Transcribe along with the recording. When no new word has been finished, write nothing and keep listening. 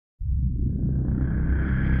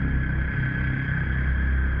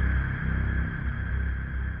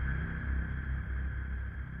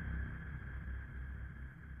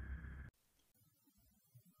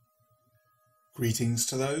Greetings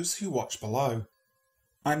to those who watch below.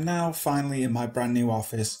 I'm now finally in my brand new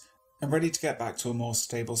office and ready to get back to a more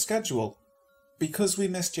stable schedule. Because we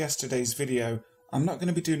missed yesterday's video, I'm not going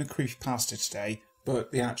to be doing a creepypasta today,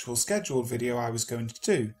 but the actual scheduled video I was going to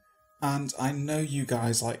do. And I know you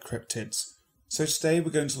guys like cryptids, so today we're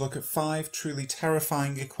going to look at 5 truly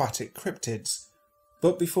terrifying aquatic cryptids.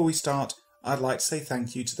 But before we start, I'd like to say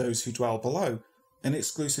thank you to those who dwell below. An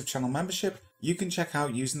exclusive channel membership you can check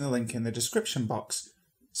out using the link in the description box.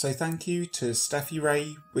 So thank you to Steffi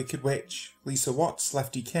Ray, Wicked Witch, Lisa Watts,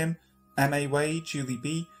 Lefty Kim, M.A. Wade, Julie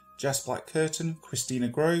B, Jess Black Curtain, Christina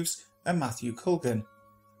Groves and Matthew Culgan.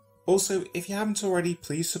 Also, if you haven't already,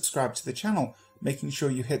 please subscribe to the channel, making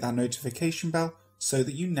sure you hit that notification bell so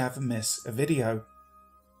that you never miss a video.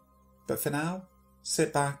 But for now,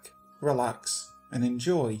 sit back, relax and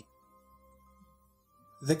enjoy.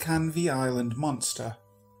 The Canvey Island Monster.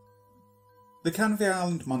 The Canvey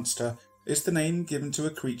Island Monster is the name given to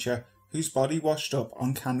a creature whose body washed up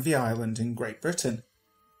on Canvey Island in Great Britain.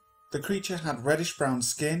 The creature had reddish-brown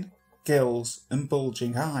skin, gills and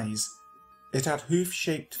bulging eyes. It had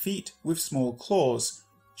hoof-shaped feet with small claws,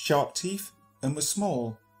 sharp teeth and was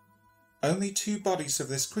small. Only 2 bodies of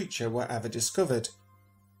this creature were ever discovered.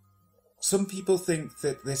 Some people think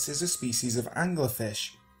that this is a species of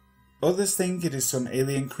anglerfish. Others think it is some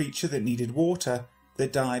alien creature that needed water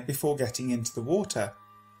that died before getting into the water.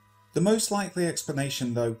 The most likely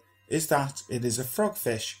explanation, though, is that it is a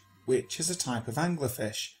frogfish, which is a type of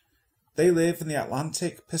anglerfish. They live in the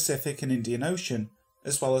Atlantic, Pacific and Indian Ocean,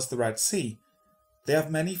 as well as the Red Sea. They have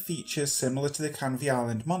many features similar to the Canvey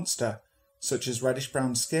Island monster, such as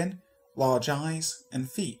reddish-brown skin, large eyes and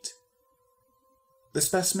feet. The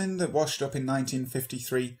specimen that washed up in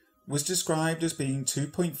 1953 was described as being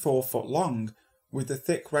 2.4 foot long, with the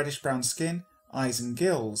thick reddish-brown skin, eyes and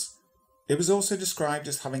gills. It was also described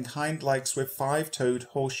as having hind legs with 5-toed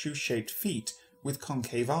horseshoe-shaped feet with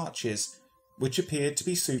concave arches, which appeared to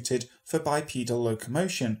be suited for bipedal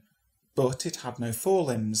locomotion, but it had no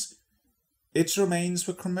forelimbs. Its remains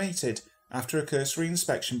were cremated after a cursory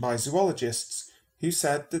inspection by zoologists, who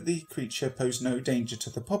said that the creature posed no danger to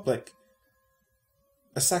the public.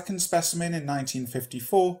 A second specimen in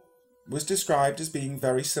 1954 was described as being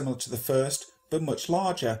very similar to the first, but much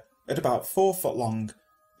larger, at about 4 foot long,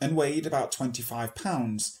 and weighed about 25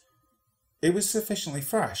 pounds. It was sufficiently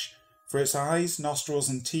fresh for its eyes, nostrils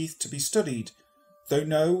and teeth to be studied, though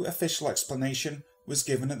no official explanation was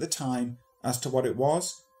given at the time as to what it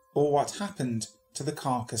was or what happened to the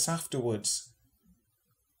carcass afterwards.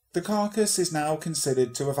 The carcass is now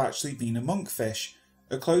considered to have actually been a monkfish,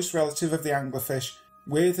 a close relative of the anglerfish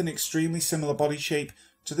with an extremely similar body shape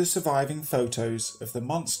to the surviving photos of the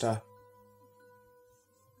monster.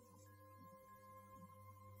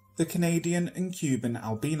 The Canadian and Cuban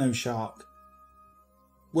albino shark.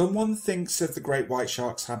 When one thinks of the great white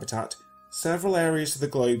shark's habitat, several areas of the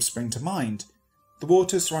globe spring to mind. The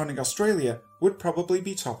waters surrounding Australia would probably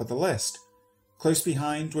be top of the list. Close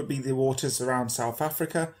behind would be the waters around South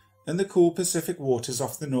Africa and the cool Pacific waters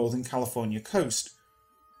off the northern California coast.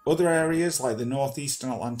 Other areas like the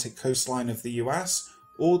northeastern Atlantic coastline of the US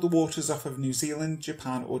or the waters off of New Zealand,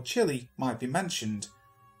 Japan or Chile might be mentioned.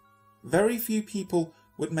 Very few people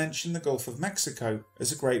would mention the Gulf of Mexico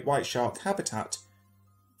as a great white shark habitat.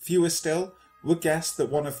 Fewer still would guess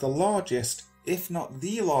that one of the largest, if not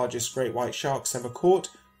the largest great white sharks ever caught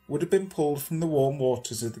would have been pulled from the warm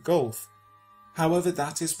waters of the Gulf. However,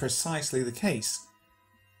 that is precisely the case.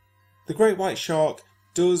 The great white shark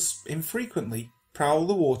does, infrequently, prowl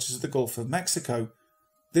the waters of the Gulf of Mexico.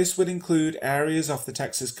 This would include areas off the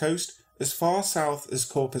Texas coast as far south as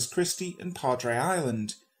Corpus Christi and Padre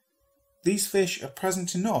Island. These fish are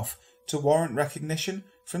present enough to warrant recognition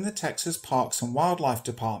from the Texas Parks and Wildlife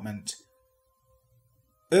Department.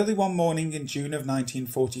 Early one morning in June of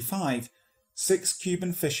 1945, 6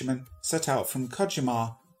 Cuban fishermen set out from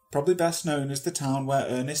Cojimar, probably best known as the town where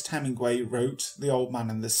Ernest Hemingway wrote The Old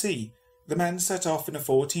Man and the Sea. The men set off in a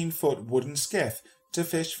 14-foot wooden skiff to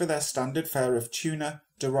fish for their standard fare of tuna,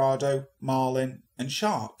 dorado, marlin and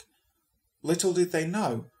shark. Little did they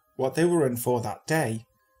know what they were in for that day.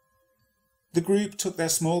 The group took their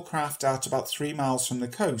small craft out about 3 miles from the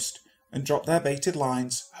coast and dropped their baited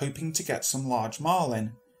lines, hoping to get some large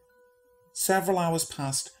marlin. Several hours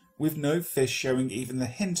passed with no fish showing even the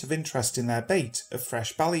hint of interest in their bait of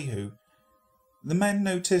fresh ballyhoo. The men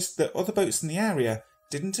noticed that other boats in the area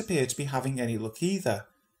didn't appear to be having any luck either.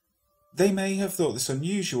 They may have thought this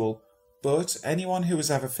unusual, but anyone who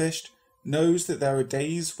has ever fished knows that there are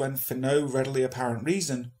days when, for no readily apparent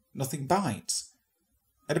reason, nothing bites.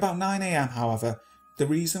 At about 9 AM, however, the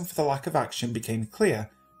reason for the lack of action became clear,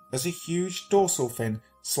 as a huge dorsal fin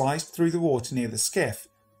sliced through the water near the skiff.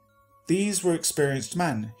 These were experienced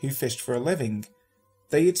men who fished for a living.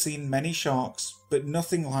 They had seen many sharks, but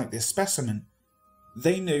nothing like this specimen.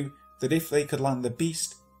 They knew that if they could land the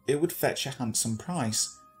beast, it would fetch a handsome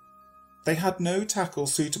price. They had no tackle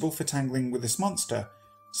suitable for tangling with this monster,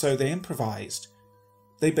 so they improvised.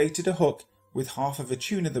 They baited a hook with half of a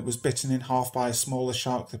tuna that was bitten in half by a smaller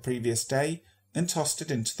shark the previous day and tossed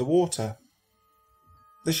it into the water.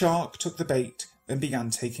 The shark took the bait and began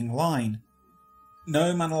taking line.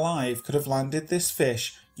 No man alive could have landed this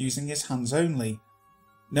fish using his hands only.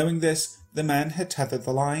 Knowing this, the men had tethered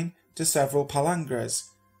the line to several palangras.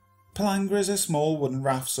 Palangras are small wooden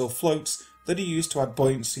rafts or floats that are used to add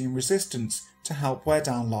buoyancy and resistance to help wear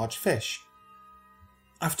down large fish.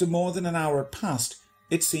 After more than an hour had passed,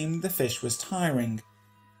 it seemed the fish was tiring.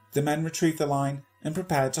 The men retrieved the line and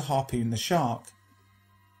prepared to harpoon the shark.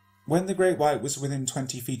 When the great white was within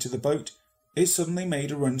 20 feet of the boat, it suddenly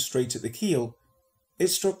made a run straight at the keel. It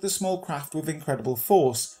struck the small craft with incredible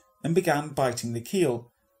force and began biting the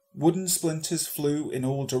keel. Wooden splinters flew in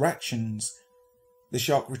all directions. The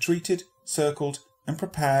shark retreated, circled, and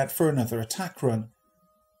prepared for another attack run.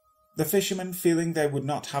 The fishermen, feeling they would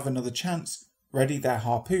not have another chance, readied their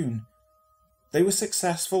harpoon. They were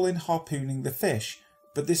successful in harpooning the fish,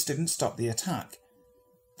 but this didn't stop the attack.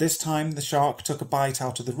 This time the shark took a bite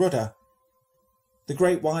out of the rudder. The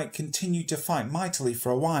great white continued to fight mightily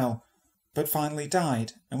for a while, but finally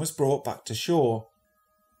died and was brought back to shore.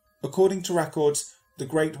 According to records, the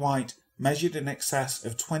great white measured in excess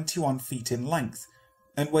of 21 feet in length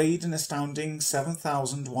and weighed an astounding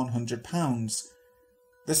 7,100 pounds.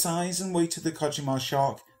 The size and weight of the Kojima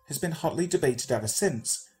shark has been hotly debated ever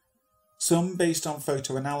since. Some, based on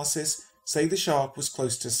photo analysis, say the shark was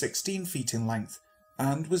close to 16 feet in length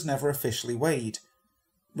and was never officially weighed.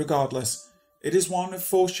 Regardless, it is one of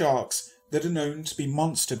 4 sharks that are known to be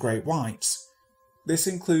monster great whites. This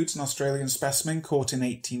includes an Australian specimen caught in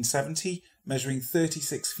 1870, measuring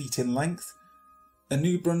 36 feet in length, a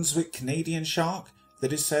New Brunswick Canadian shark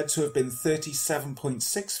that is said to have been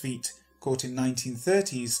 37.6 feet, caught in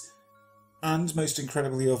 1930s, and most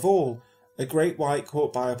incredibly of all, a great white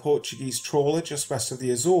caught by a Portuguese trawler just west of the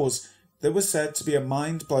Azores that was said to be a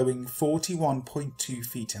mind-blowing 41.2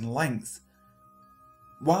 feet in length.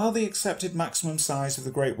 While the accepted maximum size of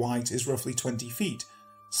the great white is roughly 20 feet,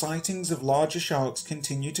 sightings of larger sharks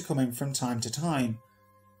continue to come in from time to time.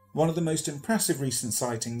 One of the most impressive recent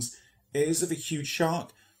sightings is of a huge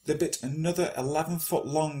shark that bit another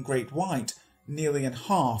 11-foot-long great white nearly in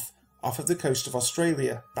half off of the coast of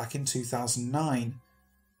Australia back in 2009.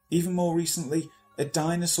 Even more recently, a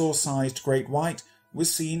dinosaur-sized great white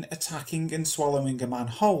was seen attacking and swallowing a man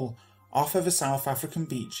whole off of a South African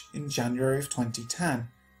beach in January of 2010.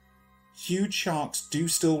 Huge sharks do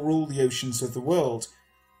still rule the oceans of the world,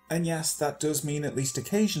 and yes, that does mean at least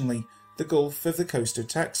occasionally the Gulf of the coast of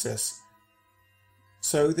Texas.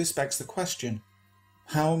 So this begs the question,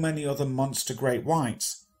 how many other monster great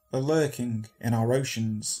whites are lurking in our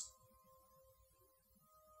oceans?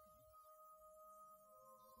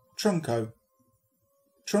 Trunco.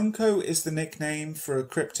 Trunco is the nickname for a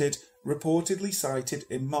cryptid reportedly sighted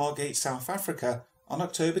in Margate, South Africa on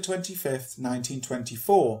October 25,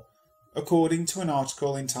 1924, according to an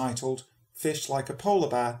article entitled Fish Like a Polar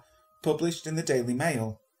Bear, published in the Daily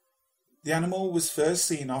Mail. The animal was first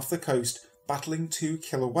seen off the coast battling 2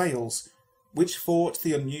 killer whales, which fought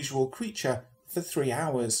the unusual creature for 3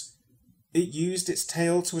 hours. It used its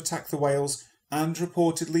tail to attack the whales and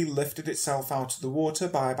reportedly lifted itself out of the water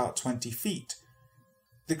by about 20 feet.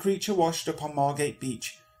 The creature washed up on Margate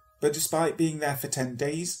Beach, but despite being there for 10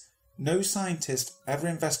 days, no scientist ever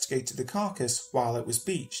investigated the carcass while it was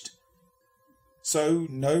beached. So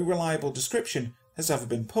no reliable description has ever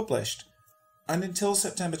been published, and until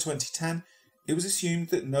September 2010 it was assumed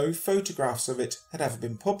that no photographs of it had ever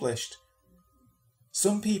been published.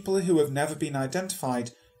 Some people who have never been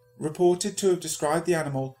identified reported to have described the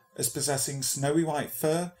animal as possessing snowy white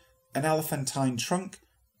fur, an elephantine trunk,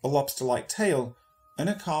 a lobster-like tail, and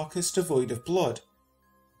a carcass devoid of blood.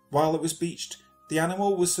 While it was beached, the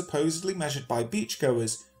animal was supposedly measured by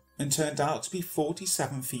beachgoers and turned out to be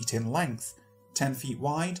 47 feet in length, 10 feet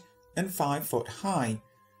wide and 5 foot high,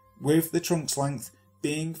 with the trunk's length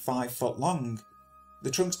being 5 foot long.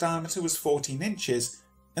 The trunk's diameter was 14 inches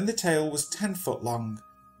and the tail was 10 foot long,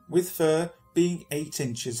 with fur being 8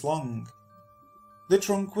 inches long. The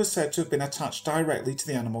trunk was said to have been attached directly to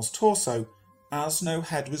the animal's torso, as no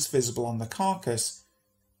head was visible on the carcass.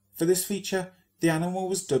 For this feature, the animal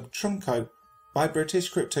was dubbed Trunco by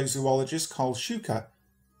British cryptozoologist Carl Shuker.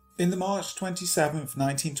 In the March 27,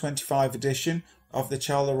 1925 edition of the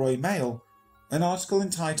Charleroi Mail, an article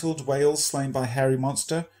entitled "Whales Slain by Hairy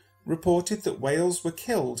Monster" reported that whales were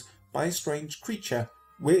killed by a strange creature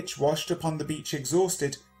which washed upon the beach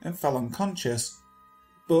exhausted and fell unconscious,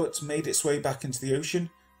 but made its way back into the ocean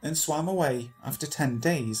and swam away after 10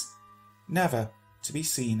 days, never to be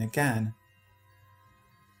seen again.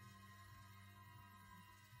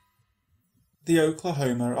 The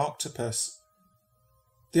Oklahoma octopus.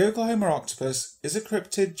 The Oklahoma octopus is a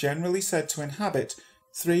cryptid generally said to inhabit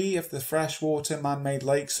 3 of the freshwater man-made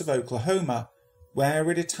lakes of Oklahoma, where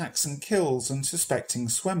it attacks and kills unsuspecting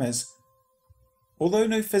swimmers. Although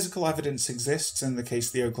no physical evidence exists in the case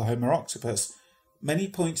of the Oklahoma octopus, many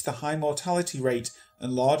point to the high mortality rate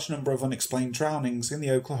and large number of unexplained drownings in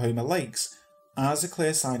the Oklahoma lakes as a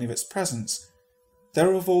clear sign of its presence.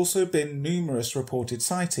 There have also been numerous reported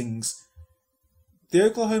sightings. The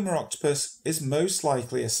Oklahoma octopus is most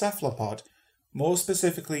likely a cephalopod, more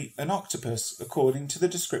specifically an octopus according to the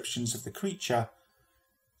descriptions of the creature.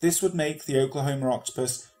 This would make the Oklahoma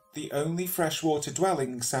octopus the only freshwater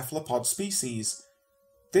dwelling cephalopod species.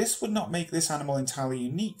 This would not make this animal entirely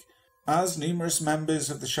unique, as numerous members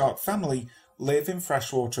of the shark family live in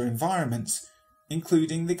freshwater environments,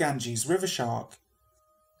 including the Ganges river shark.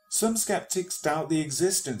 Some skeptics doubt the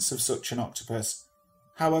existence of such an octopus.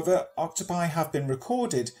 However, octopi have been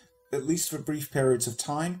recorded, at least for brief periods of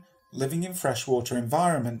time, living in freshwater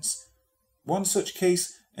environments. One such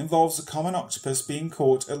case involves a common octopus being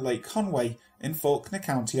caught at Lake Conway in Faulkner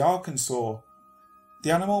County, Arkansas.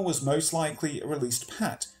 The animal was most likely a released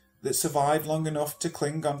pet that survived long enough to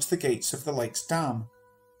cling onto the gates of the lake's dam.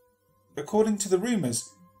 According to the rumours,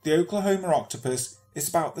 the Oklahoma octopus is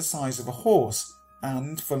about the size of a horse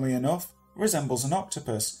and, funnily enough, resembles an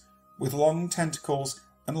octopus, with long tentacles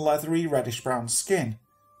and leathery reddish-brown skin.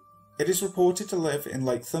 It is reported to live in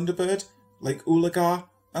Lake Thunderbird, Lake Oolagar,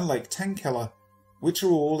 and Lake Tenkiller, which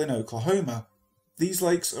are all in Oklahoma. These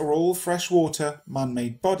lakes are all freshwater,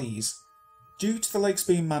 man-made bodies. Due to the lakes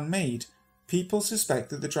being man-made, people suspect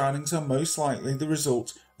that the drownings are most likely the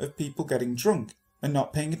result of people getting drunk and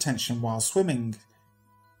not paying attention while swimming.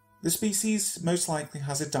 The species most likely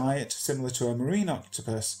has a diet similar to a marine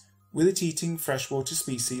octopus, with it eating freshwater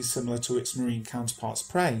species similar to its marine counterpart's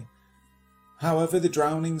prey. However, the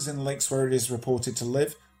drownings in lakes where it is reported to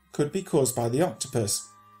live could be caused by the octopus.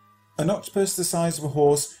 An octopus the size of a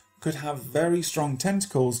horse could have very strong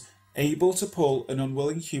tentacles able to pull an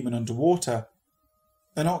unwilling human underwater.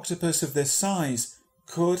 An octopus of this size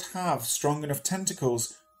could have strong enough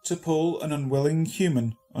tentacles to pull an unwilling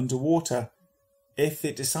human underwater if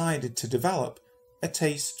it decided to develop a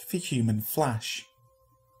taste for human flesh.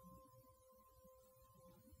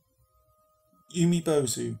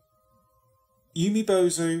 Umibozu.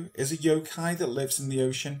 Umibozu is a yokai that lives in the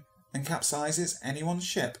ocean and capsizes anyone's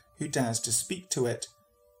ship who dares to speak to it.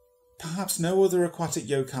 Perhaps no other aquatic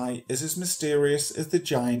yokai is as mysterious as the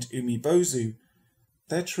giant Umibozu.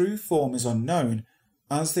 Their true form is unknown,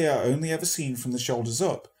 as they are only ever seen from the shoulders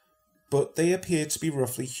up, but they appear to be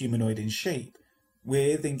roughly humanoid in shape,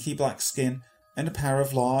 with inky black skin and a pair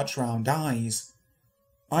of large round eyes.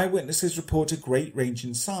 Eyewitnesses report a great range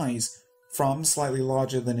in size, from slightly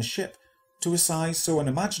larger than a ship to a size so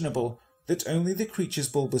unimaginable that only the creature's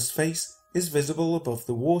bulbous face is visible above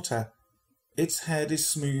the water. Its head is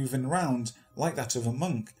smooth and round, like that of a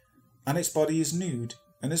monk, and its body is nude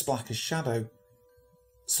and as black as shadow.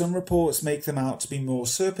 Some reports make them out to be more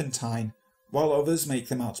serpentine, while others make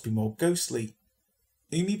them out to be more ghostly.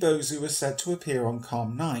 Umibozu is said to appear on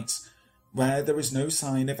calm nights, where there is no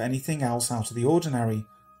sign of anything else out of the ordinary.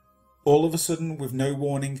 All of a sudden, with no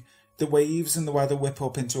warning, the waves and the weather whip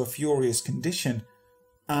up into a furious condition,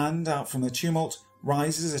 and out from the tumult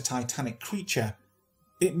rises a titanic creature.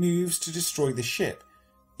 It moves to destroy the ship,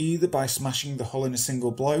 either by smashing the hull in a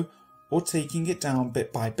single blow or taking it down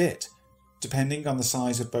bit by bit, depending on the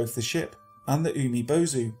size of both the ship and the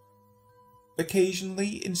Umibozu.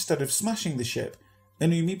 Occasionally, instead of smashing the ship,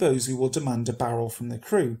 an Umibozu will demand a barrel from the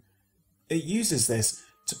crew. It uses this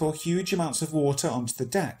to pour huge amounts of water onto the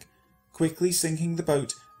deck, quickly sinking the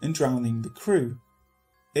boat and drowning the crew.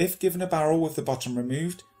 If given a barrel with the bottom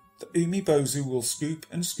removed, the Umibozu will scoop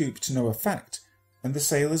and scoop to no effect, and the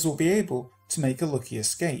sailors will be able to make a lucky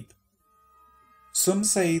escape. Some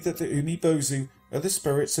say that the Umibozu are the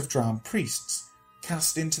spirits of drowned priests,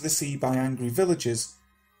 cast into the sea by angry villagers.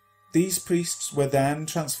 These priests were then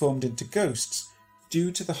transformed into ghosts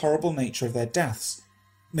due to the horrible nature of their deaths,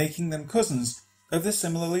 making them cousins of the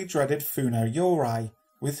similarly dreaded Funa Yorai,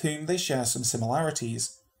 with whom they share some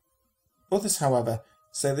similarities. Others, however,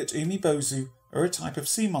 say that Umibozu are a type of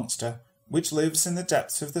sea monster which lives in the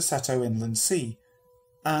depths of the Seto Inland Sea.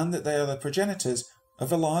 and that they are the progenitors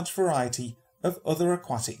of a large variety of other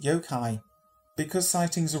aquatic yokai. Because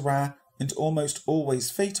sightings are rare and almost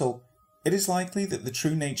always fatal, it is likely that the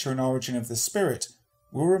true nature and origin of the spirit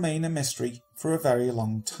will remain a mystery for a very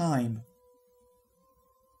long time.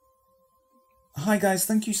 Hi guys,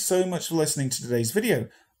 thank you so much for listening to today's video.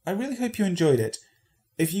 I really hope you enjoyed it.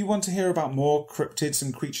 If you want to hear about more cryptids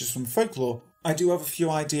and creatures from folklore, I do have a few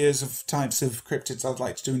ideas of types of cryptids I'd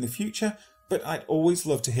like to do in the future, but I'd always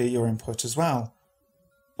love to hear your input as well.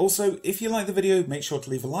 Also, if you like the video, make sure to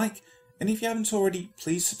leave a like, and if you haven't already,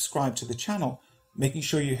 please subscribe to the channel, making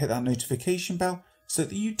sure you hit that notification bell so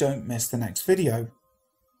that you don't miss the next video.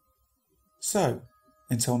 So,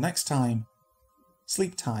 until next time,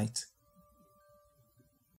 sleep tight.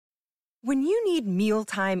 When you need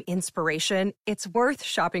mealtime inspiration, it's worth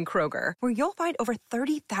shopping Kroger, where you'll find over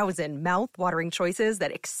 30,000 mouth-watering choices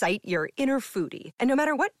that excite your inner foodie. And no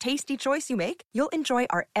matter what tasty choice you make, you'll enjoy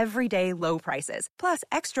our everyday low prices, plus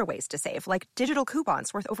extra ways to save, like digital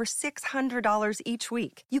coupons worth over $600 each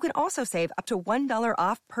week. You can also save up to $1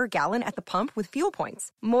 off per gallon at the pump with fuel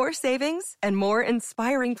points. More savings and more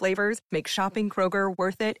inspiring flavors make shopping Kroger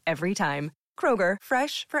worth it every time. Kroger,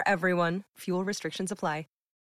 fresh for everyone. Fuel restrictions apply.